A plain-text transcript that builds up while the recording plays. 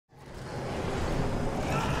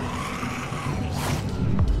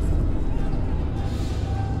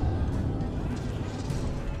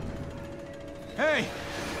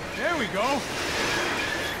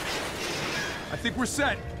think we're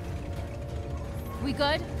set. We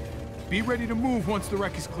good? Be ready to move once the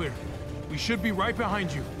wreck is clear. We should be right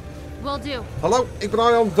behind you. Will do. Hallo, ik ben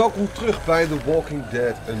Arjan. Welkom terug bij The Walking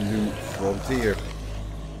Dead: A New Frontier.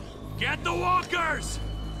 Get the walkers!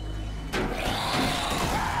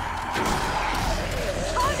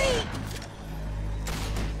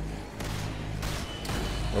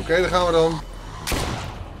 Oké, daar gaan we dan.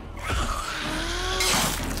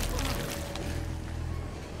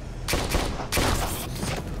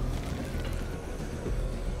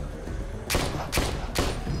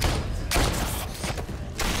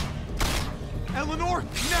 Eleanor,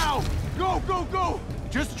 now! Go, go, go!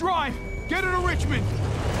 Just drive! Get her to Richmond!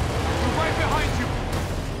 We're right behind you!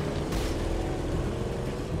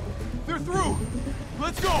 They're through!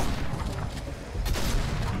 Let's go!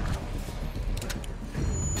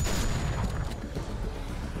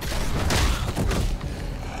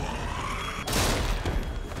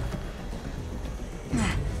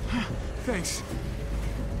 Thanks.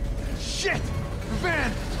 Shit! The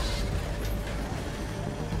van!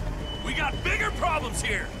 We got bigger problems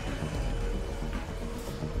here!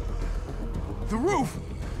 The roof!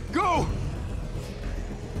 Go!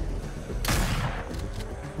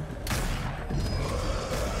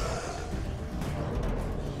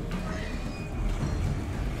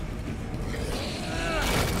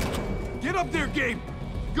 Get up there, Gabe!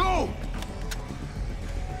 Go!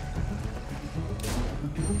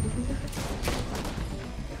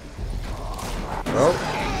 Oh.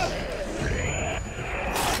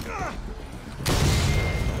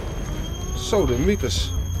 Zo, de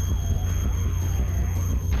mythes.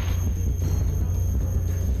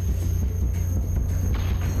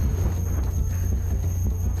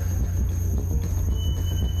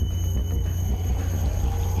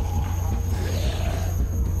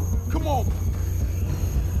 Come on!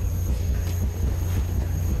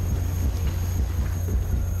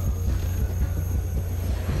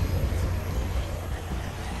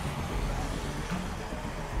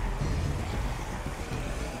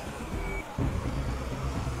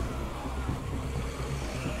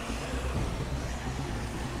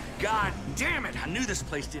 God damn it! I knew this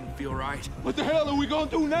place didn't feel right. What the hell are we gonna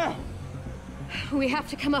do now? We have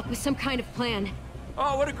to come up with some kind of plan.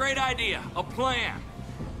 Oh, what a great idea. A plan.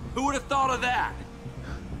 Who would have thought of that?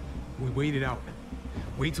 We wait it out.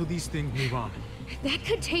 Wait till these things move on. That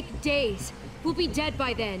could take days. We'll be dead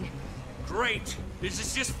by then. Great. This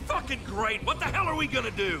is just fucking great. What the hell are we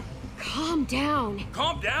gonna do? Calm down.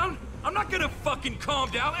 Calm down? I'm not gonna fucking calm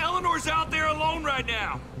down. Eleanor's out there alone right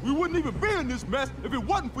now. We wouldn't even be in this mess if it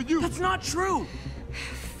wasn't for you. That's not true.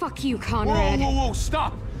 Fuck you, Whoa, Conrad. whoa, whoa,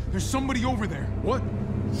 stop! There's somebody over there. What?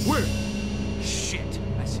 Where? Shit.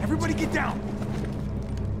 Everybody get down!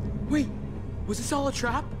 Wait, was this all a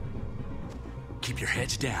trap? Keep your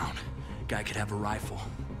heads down. Guy could have a rifle.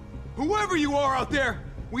 Whoever you are out there,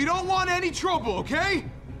 we don't want any trouble, okay?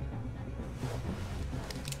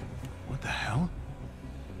 What the hell?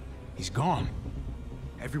 He's gone.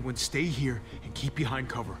 Everyone stay here and keep behind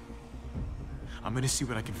cover. I'm gonna see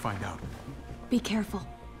what I can find out. Be careful.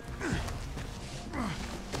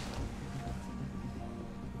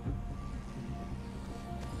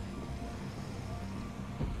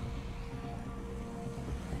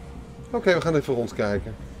 Oké, we gaan even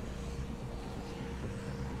rondkijken.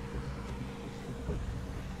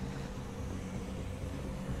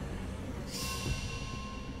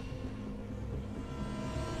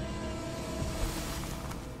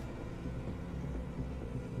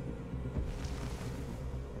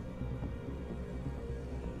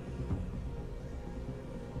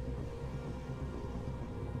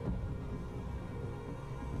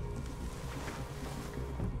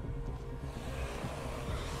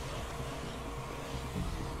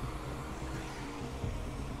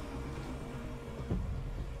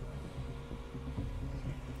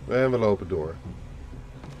 En we lopen door.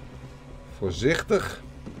 Voorzichtig.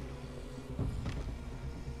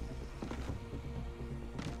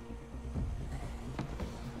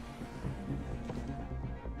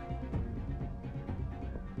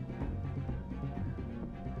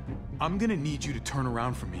 I'm gonna need you to turn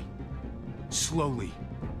around for me. Slowly.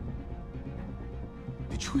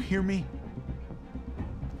 Did you hear me?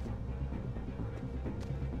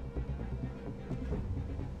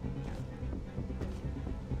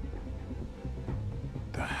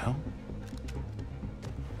 The hell?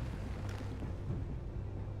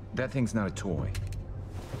 That thing's not a toy.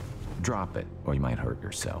 Drop it, or you might hurt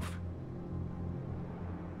yourself.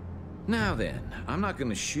 Now then, I'm not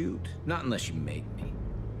gonna shoot. Not unless you make me.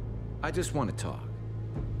 I just want to talk.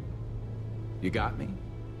 You got me?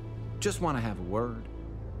 Just want to have a word.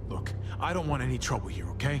 Look, I don't want any trouble here,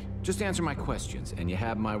 okay? Just answer my questions, and you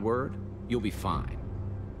have my word, you'll be fine.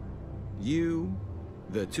 You,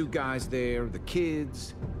 the two guys there, the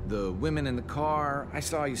kids, the women in the car, I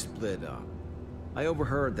saw you split up. I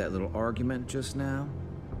overheard that little argument just now.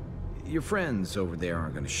 Your friends over there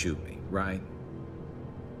aren't gonna shoot me, right?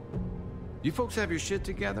 You folks have your shit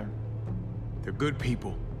together? They're good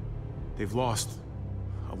people. They've lost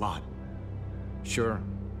a lot. Sure.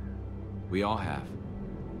 We all have.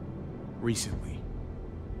 Recently.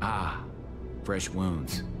 Ah, fresh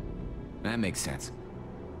wounds. That makes sense.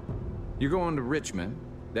 You're going to Richmond.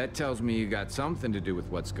 That tells me you got something to do with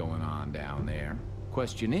what's going on down there.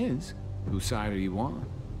 Question is, whose side are you on?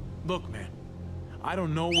 Look, man, I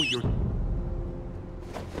don't know what you're...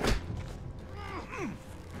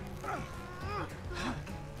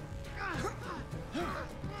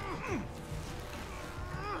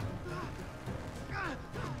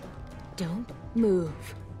 Don't move.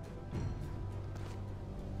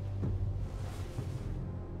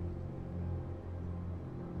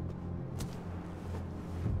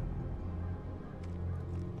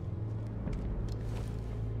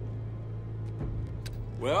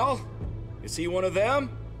 Well, is he one of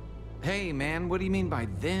them? Hey, man, what do you mean by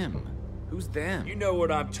them? Who's them? You know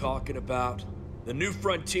what I'm talking about. The New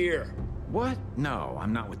Frontier. What? No,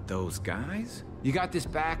 I'm not with those guys. You got this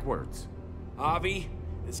backwards. Javi,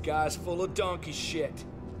 this guy's full of donkey shit.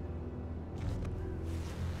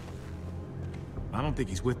 I don't think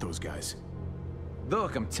he's with those guys.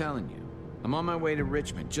 Look, I'm telling you, I'm on my way to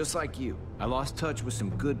Richmond, just like you. I lost touch with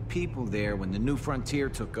some good people there when the New Frontier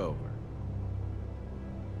took over.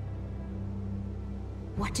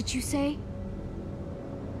 What did you say?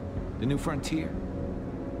 The New Frontier.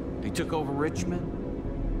 They took over Richmond.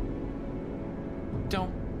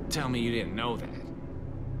 Don't tell me you didn't know that.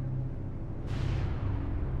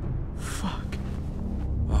 Fuck.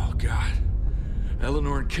 Oh, God.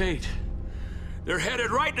 Eleanor and Kate. They're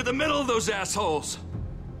headed right to the middle of those assholes.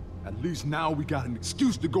 At least now we got an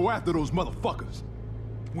excuse to go after those motherfuckers.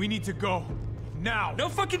 We need to go. Now. No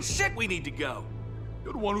fucking shit we need to go.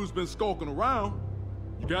 You're the one who's been skulking around.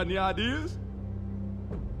 You got any ideas?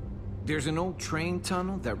 There's an old train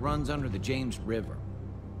tunnel that runs under the James River.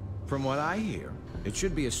 From what I hear, it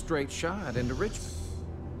should be a straight shot into Richmond.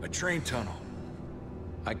 A train tunnel.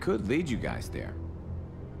 I could lead you guys there.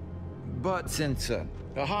 But since a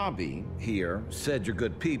hobby here said you're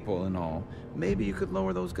good people and all, maybe you could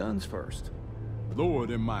lower those guns first. Lower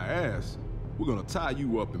than my ass. We're gonna tie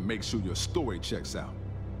you up and make sure your story checks out.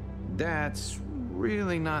 That's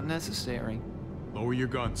really not necessary. Lower your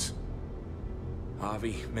guns.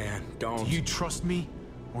 Javi, man, don't. Do you trust me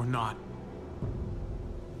or not?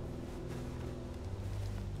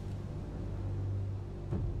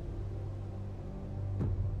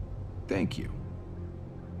 Thank you.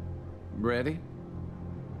 Ready?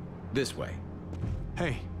 This way.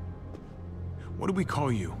 Hey, what do we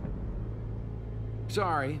call you?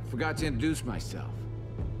 Sorry, forgot to introduce myself.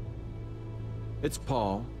 It's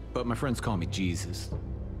Paul, but my friends call me Jesus.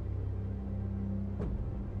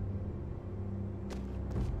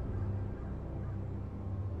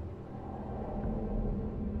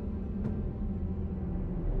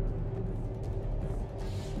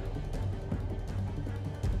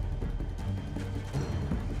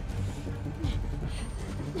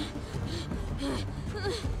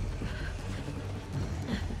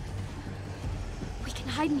 We can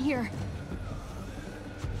hide in here.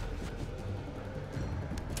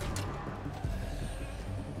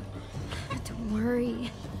 Don't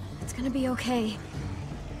worry. It's gonna be okay.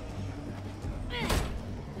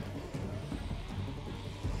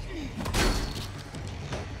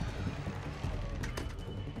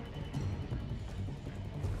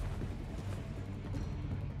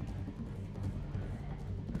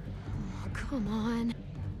 Oh, come on.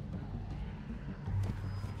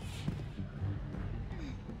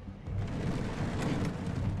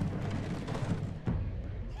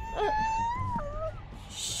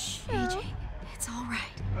 AJ, it's all right.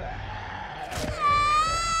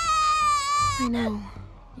 I know.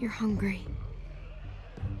 You're hungry.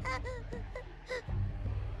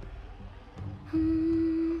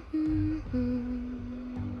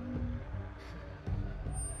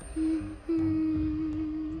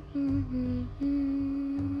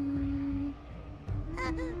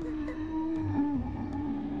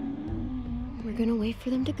 We're gonna wait for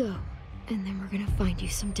them to go, and then we're gonna find you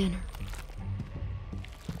some dinner.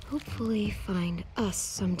 Hopefully find us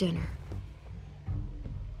some dinner.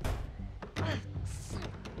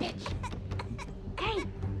 Bitch! Hey!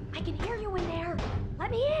 I can hear you in there!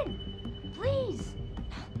 Let me in! Please!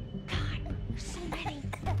 God, there's so many.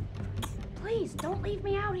 Please, Don't leave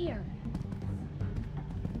me out here.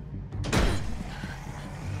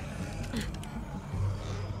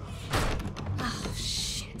 Oh,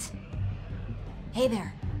 shit. Hey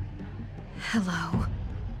there. Hello.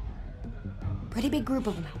 Pretty big group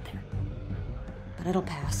of them out there. But it'll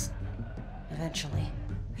pass. Eventually.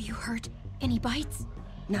 Are you hurt? Any bites?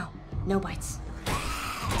 No, no bites.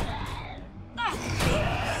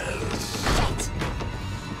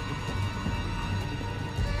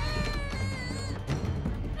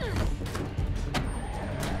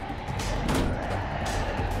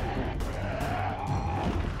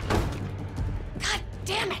 God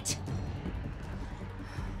damn it!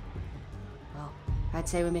 Well, I'd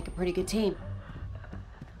say we make a pretty good team.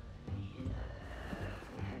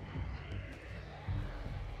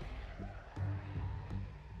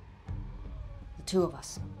 The two of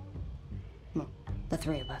us. Well, the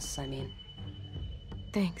three of us, I mean.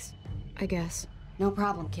 Thanks, I guess. No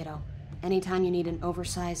problem, kiddo. Anytime you need an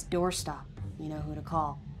oversized doorstop, you know who to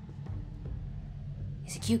call.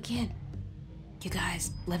 He's a cute kid. You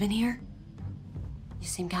guys living here? You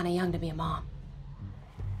seem kind of young to be a mom.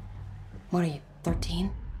 What are you,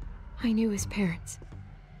 13? I knew his parents,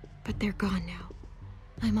 but they're gone now.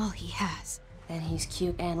 I'm all he has. Then he's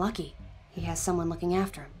cute and lucky. He has someone looking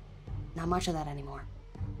after him. Not much of that anymore.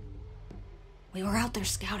 We were out there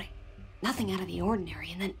scouting. Nothing out of the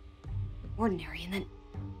ordinary, and then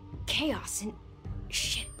chaos and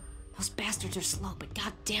shit. Those bastards are slow, but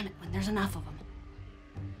god damn it when there's enough of them.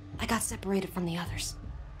 I got separated from the others.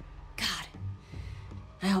 God,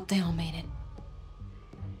 I hope they all made it.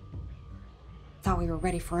 Thought we were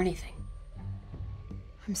ready for anything.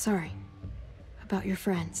 I'm sorry about your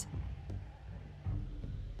friends.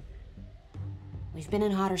 We've been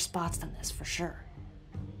in hotter spots than this, for sure.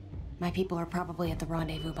 My people are probably at the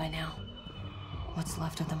rendezvous by now. What's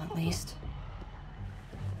left of them, at least.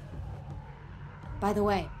 By the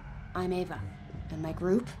way, I'm Ava, and my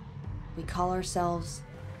group, we call ourselves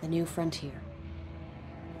the New Frontier.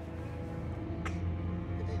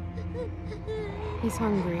 He's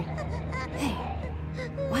hungry. Hey,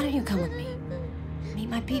 why don't you come with me? Meet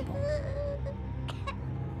my people.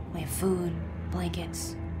 We have food,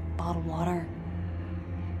 blankets, bottled water.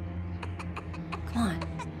 Come on,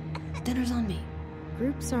 dinner's on me.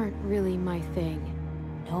 Groups aren't really my thing.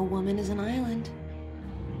 No woman is an island.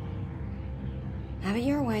 Have it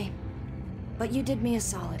your way. But you did me a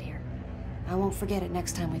solid here. I won't forget it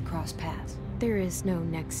next time we cross paths. There is no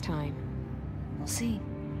next time. We'll see.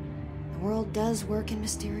 The world does work in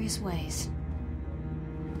mysterious ways.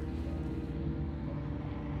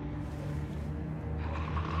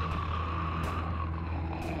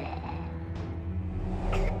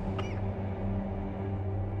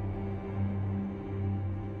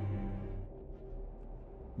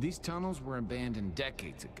 These tunnels were abandoned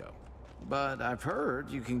decades ago, but I've heard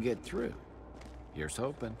you can get through. Here's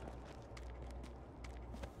hoping.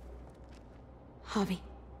 Javi,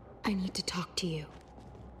 I need to talk to you.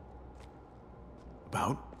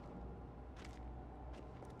 About?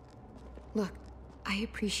 Look, I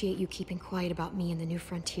appreciate you keeping quiet about me and the New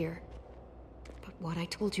Frontier. But what I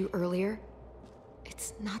told you earlier,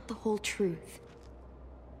 it's not the whole truth.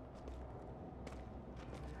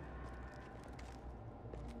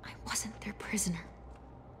 I wasn't their prisoner.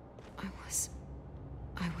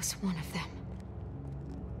 I was one of them.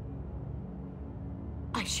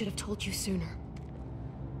 I should have told you sooner.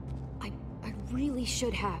 I really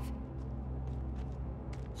should have.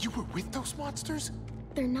 You were with those monsters?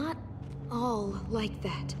 They're not all like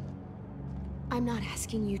that. I'm not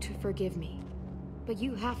asking you to forgive me, but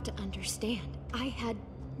you have to understand, I had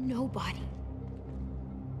nobody.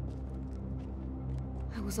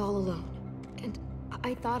 I was all alone, and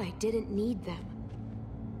I thought I didn't need them,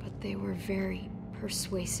 but they were very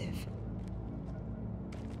persuasive.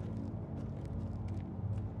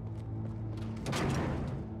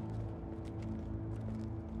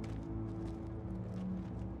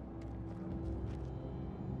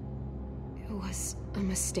 It was a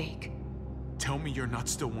mistake. Tell me you're not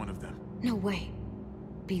still one of them. No way.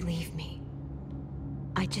 Believe me.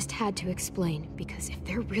 I just had to explain, because if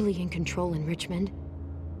they're really in control in Richmond,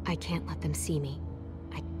 I can't let them see me.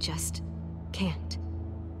 I just can't.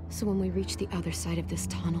 So when we reach the other side of this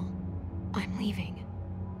tunnel, I'm leaving.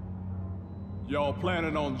 Y'all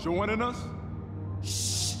planning on joining us?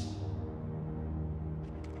 Shh.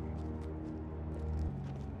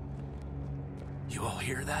 You all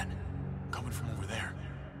hear that? Coming from over there.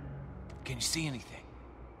 Can you see anything?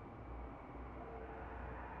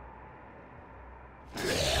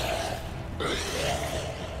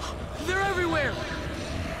 They're everywhere!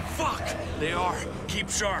 Fuck! They are. Keep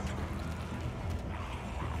sharp.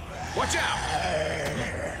 Watch out!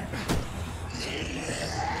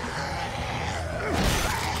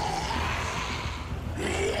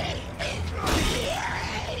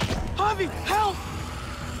 Javi, help!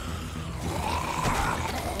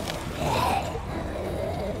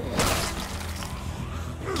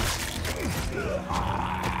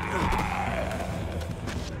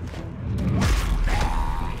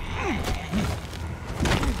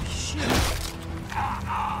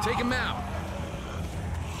 Take him out.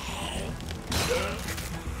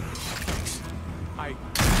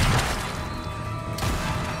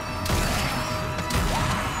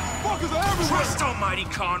 Fuckers are everywhere! Trust almighty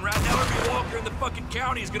Conrad, now every walker in the fucking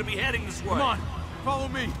county is gonna be heading this way. Come on, follow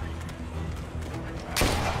me.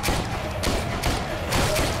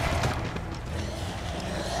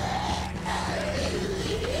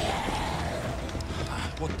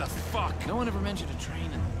 What the fuck? No one ever mentioned a train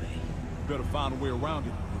in the way. Better find a way around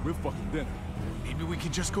it. We're fucking dinner. Maybe we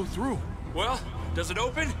can just go through. Well, does it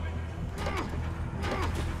open?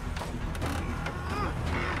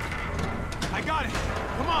 I got it.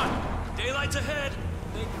 Come on. Daylight's ahead.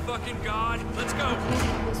 Thank fucking God. Let's go.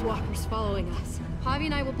 Those walkers following us. Javi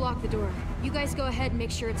and I will block the door. You guys go ahead and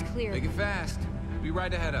make sure it's clear. Make it fast. Be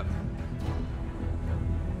right ahead of them.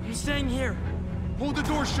 I'm staying here. Hold the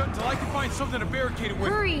door shut until I can find something to barricade it with.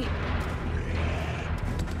 Hurry!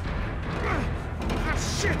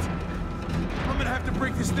 Ah, shit! I'm gonna have to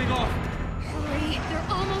break this thing off. Hurry! They're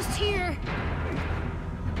almost here!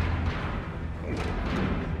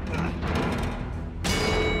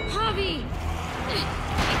 Javi!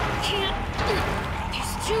 I can't...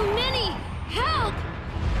 There's too many! Help!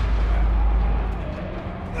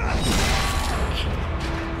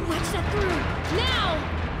 Wedge that through! Now!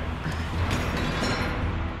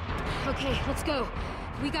 Okay, let's go.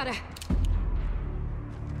 We gotta...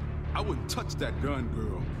 I wouldn't touch that gun,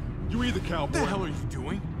 girl. You either, cowboy. What the hell are you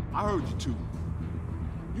doing? I heard you two.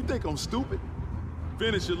 You think I'm stupid?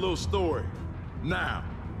 Finish your little story. Now.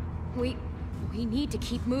 We need to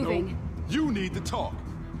keep moving. No, you need to talk.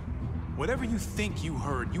 Whatever you think you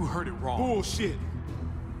heard it wrong. Bullshit.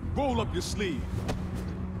 Roll up your sleeve.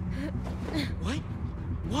 What?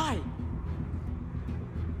 Why?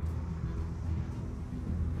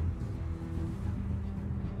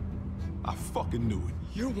 I fucking knew it.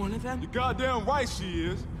 You're one of them? You're goddamn right she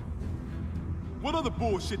is. What other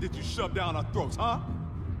bullshit did you shove down our throats, huh?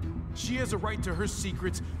 She has a right to her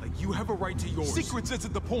secrets, like you have a right to yours. Secrets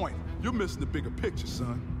isn't the point. You're missing the bigger picture,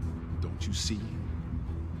 son. Don't you see?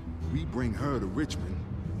 We bring her to Richmond,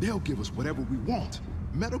 they'll give us whatever we want.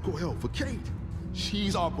 Medical help for Kate.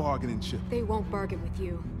 She's our bargaining chip. They won't bargain with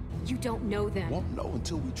you. You don't know them. Won't know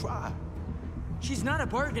until we try. She's not a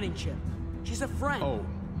bargaining chip. She's a friend. Oh,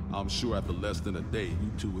 I'm sure after less than a day,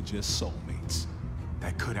 you two are just soulmates.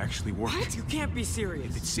 That could actually work. What? You can't be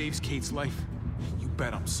serious. If it saves Kate's life, you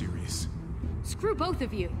bet I'm serious. Screw both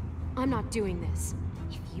of you. I'm not doing this.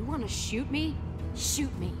 If you want to shoot me,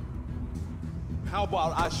 shoot me. How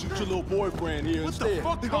about I shoot your little boyfriend here What the instead?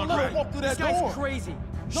 fuck, They gonna let him Conrad? walk through that This guy's door. crazy.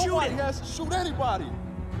 Nobody Shoot him. has to shoot anybody.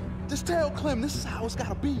 Just tell Clem this is how it's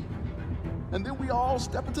gotta be. And then we all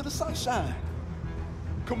step into the sunshine.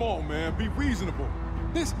 Come on, man, be reasonable.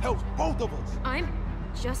 This helps both of us. I'm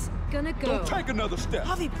just gonna go. Don't take another step.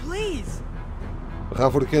 Javi, please. We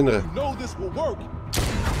gaan voor de kinderen. You know this will work.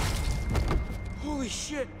 Holy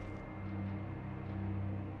shit.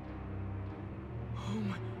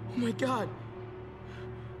 Oh my God.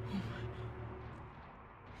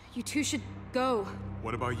 You two should go.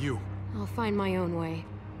 What about you? I'll find my own way.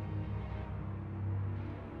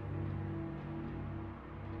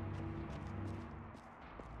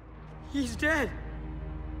 He's dead.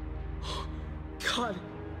 God.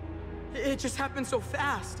 It just happened so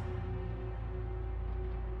fast.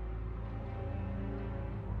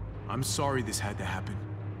 I'm sorry this had to happen.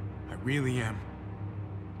 I really am.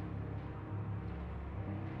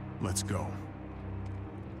 Let's go.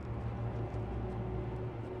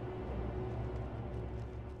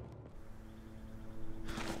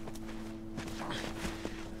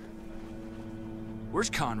 Where's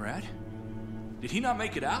Conrad? Did he not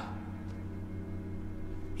make it out?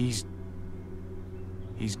 He's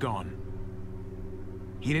gone.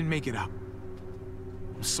 He didn't make it out.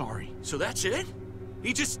 I'm sorry. So that's it?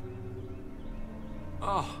 He just...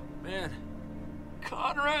 Oh, man.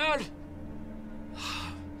 Conrad!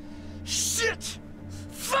 Shit!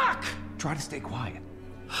 Fuck! Try to stay quiet.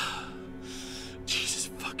 Jesus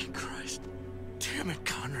fucking Christ. Damn it,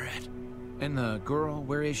 Conrad. And the girl,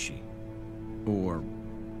 where is she? Or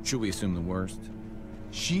should we assume the worst?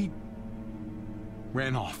 She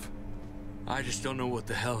ran off. I just don't know what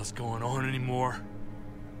the hell is going on anymore.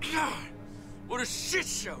 God, what a shit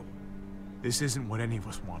show. This isn't what any of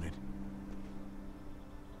us wanted.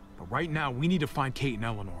 But right now, we need to find Kate and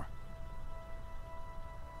Eleanor.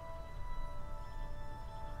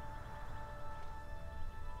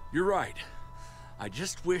 You're right. I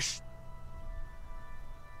just wish...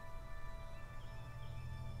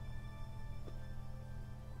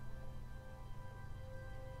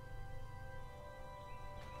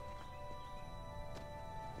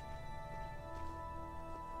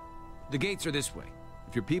 The gates are this way.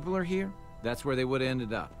 If your people are here, that's where they would have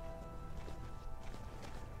ended up.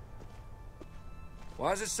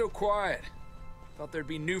 Why is it so quiet? Thought there'd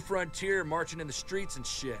be New Frontier marching in the streets and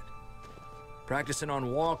shit. Practicing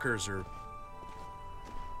on walkers or...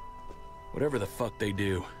 whatever the fuck they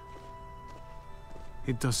do.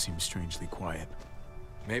 It does seem strangely quiet.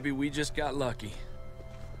 Maybe we just got lucky.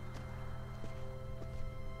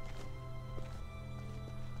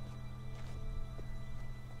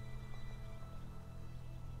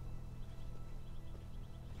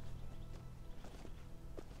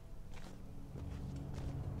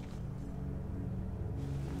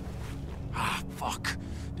 Ah, fuck.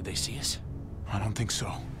 Did they see us? I don't think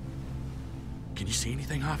so. Can you see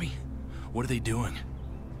anything, Javi? What are they doing?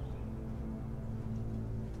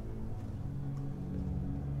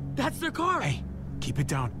 That's their car! Hey, keep it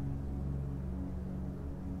down.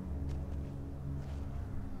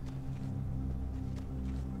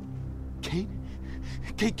 Kate?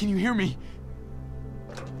 Kate, can you hear me?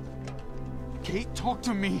 Kate, talk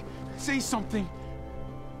to me. Say something.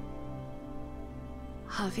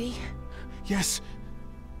 Javi? Yes.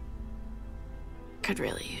 Could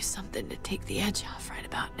really use something to take the edge off right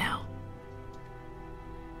about now.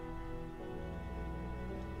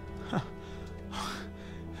 Huh.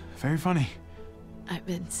 Very funny. I've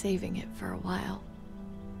been saving it for a while.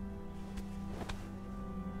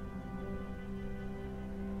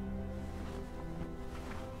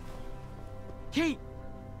 Kate!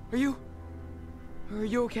 Are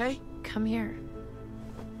you okay? Come here.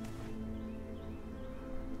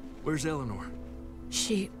 Where's Eleanor?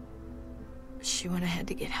 She went ahead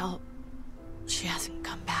to get help. She hasn't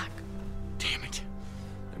come back. Damn it.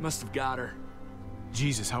 They must have got her.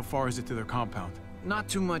 Jesus, how far is it to their compound? Not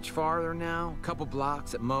too much farther now. A couple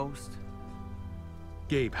blocks at most.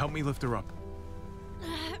 Gabe, help me lift her up.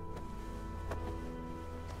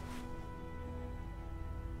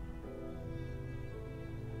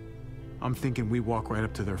 I'm thinking we walk right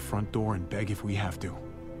up to their front door and beg if we have to.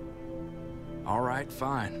 All right,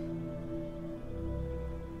 fine.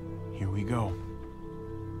 Here we go.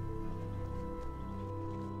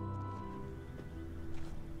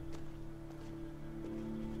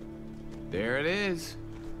 There it is.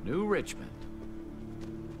 New Richmond.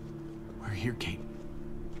 We're here, Kate.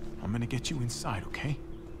 I'm gonna get you inside, okay?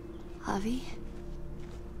 Javi,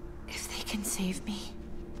 if they can save me,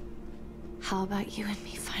 how about you and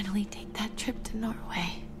me finally take that trip to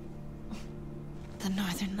Norway? The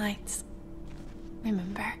Northern Lights.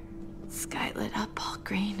 Remember? Sky lit up all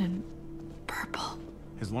green and purple.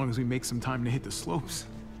 As long as we make some time to hit the slopes,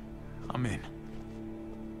 I'm in.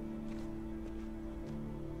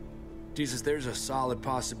 Jesus, there's a solid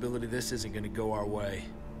possibility this isn't gonna go our way.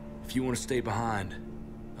 If you want to stay behind,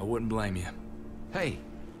 I wouldn't blame you. Hey,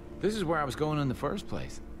 this is where I was going in the first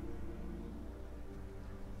place.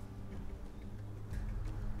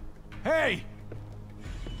 Hey!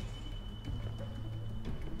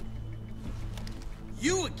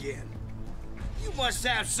 You again? You must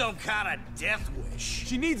have some kind of death wish.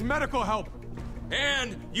 She needs medical help.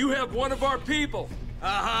 And you have one of our people.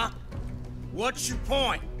 Uh-huh. What's your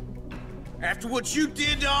point? After what you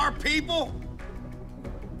did to our people?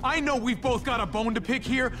 I know we've both got a bone to pick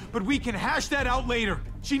here, but we can hash that out later.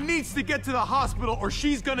 She needs to get to the hospital or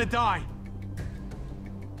she's gonna die.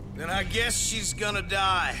 Then I guess she's gonna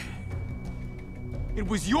die. It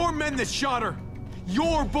was your men that shot her.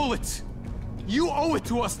 Your bullets. You owe it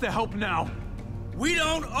to us to help now. We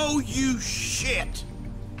don't owe you shit.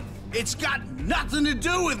 It's got nothing to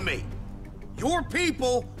do with me. Your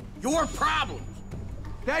people, your problems.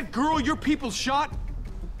 That girl your people shot,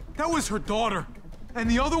 that was her daughter. And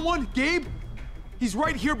the other one, Gabe, he's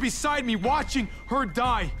right here beside me watching her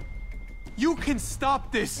die. You can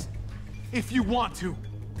stop this if you want to.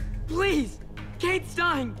 Please! Kate's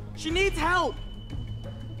dying! She needs help!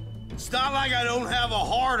 It's not like I don't have a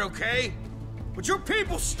heart, okay? But your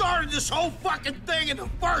people started this whole fucking thing in the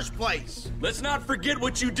first place. Let's not forget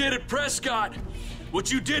what you did at Prescott.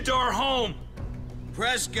 What you did to our home.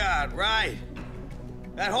 Prescott, right.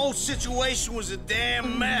 That whole situation was a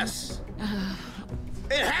damn mess.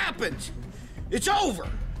 It happened. It's over.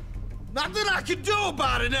 Nothing I can do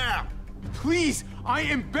about it now. Please, I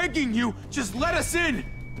am begging you, just let us in.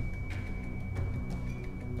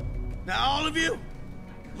 Now all of you,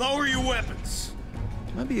 lower your weapons.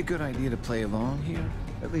 Might be a good idea to play along here,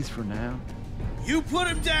 at least for now. You put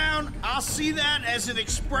him down, I'll see that as an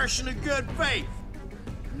expression of good faith.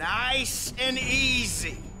 Nice and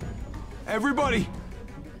easy. Everybody,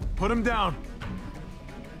 put him down.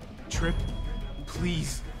 Trip,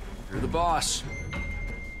 please. You're the boss.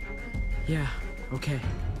 Yeah, okay.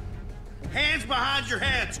 Hands behind your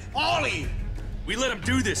heads, all of you. We let him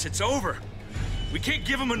do this, it's over. We can't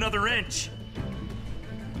give him another inch.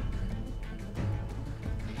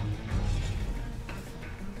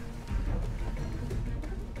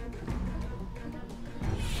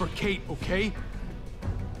 For Kate, okay?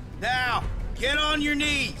 Now, get on your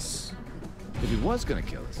knees. If he was gonna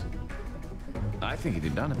kill us, I think he'd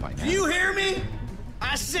have done it by now. Do you hear me?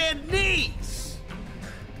 I said knees.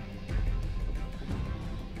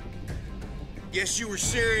 Guess you were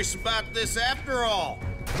serious about this after all.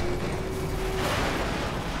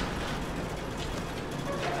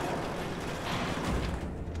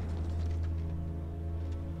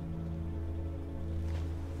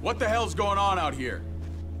 What the hell's going on out here?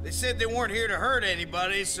 They said they weren't here to hurt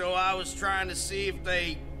anybody, so I was trying to see if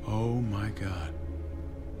they... Oh my god.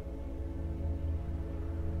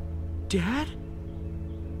 Dad?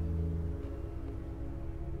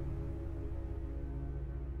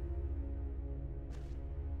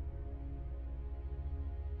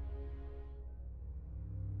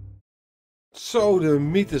 Zo, de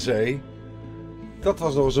mythezee. Dat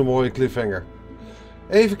was nog eens een mooie cliffhanger.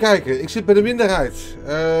 Even kijken, ik zit bij de minderheid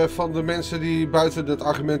van de mensen die buiten het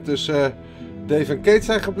argument tussen Dave en Kate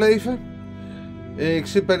zijn gebleven. Ik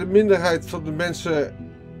zit bij de minderheid van de mensen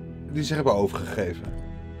die zich hebben overgegeven.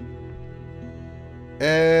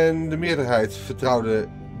 En de meerderheid vertrouwde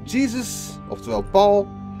Jesus, oftewel Paul.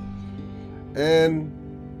 En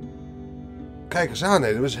kijk eens aan,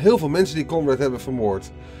 er was heel veel mensen die Conrad hebben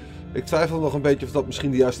vermoord. Ik twijfel nog een beetje of dat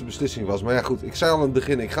misschien de juiste beslissing was. Maar ja goed, ik zei al aan het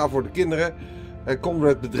begin, ik ga voor de kinderen. En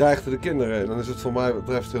Conrad bedreigde de kinderen. En dan is het voor mij wat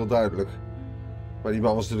betreft heel duidelijk. Maar die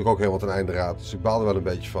man was natuurlijk ook helemaal ten einde raad. Dus ik baal er wel een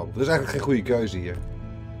beetje van. Er is eigenlijk geen goede keuze hier.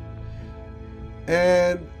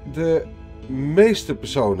 En de meeste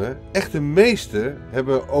personen, echt de meeste,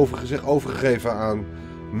 hebben zich overgegeven aan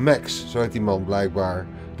Max. Zo heet die man blijkbaar.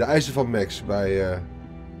 De eisen van Max bij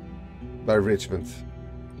Richmond.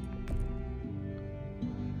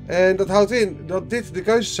 En dat houdt in dat dit de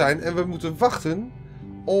keuzes zijn. En we moeten wachten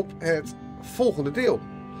op het volgende deel.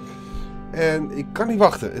 En ik kan niet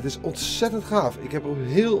wachten. Het is ontzettend gaaf. Ik heb er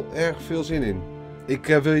heel erg veel zin in. Ik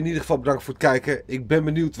wil je in ieder geval bedanken voor het kijken. Ik ben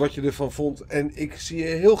benieuwd wat je ervan vond. En ik zie je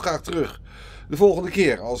heel graag terug de volgende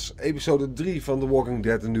keer als episode 3 van The Walking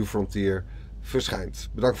Dead: A New Frontier verschijnt.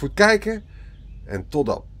 Bedankt voor het kijken. En tot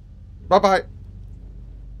dan. Bye bye.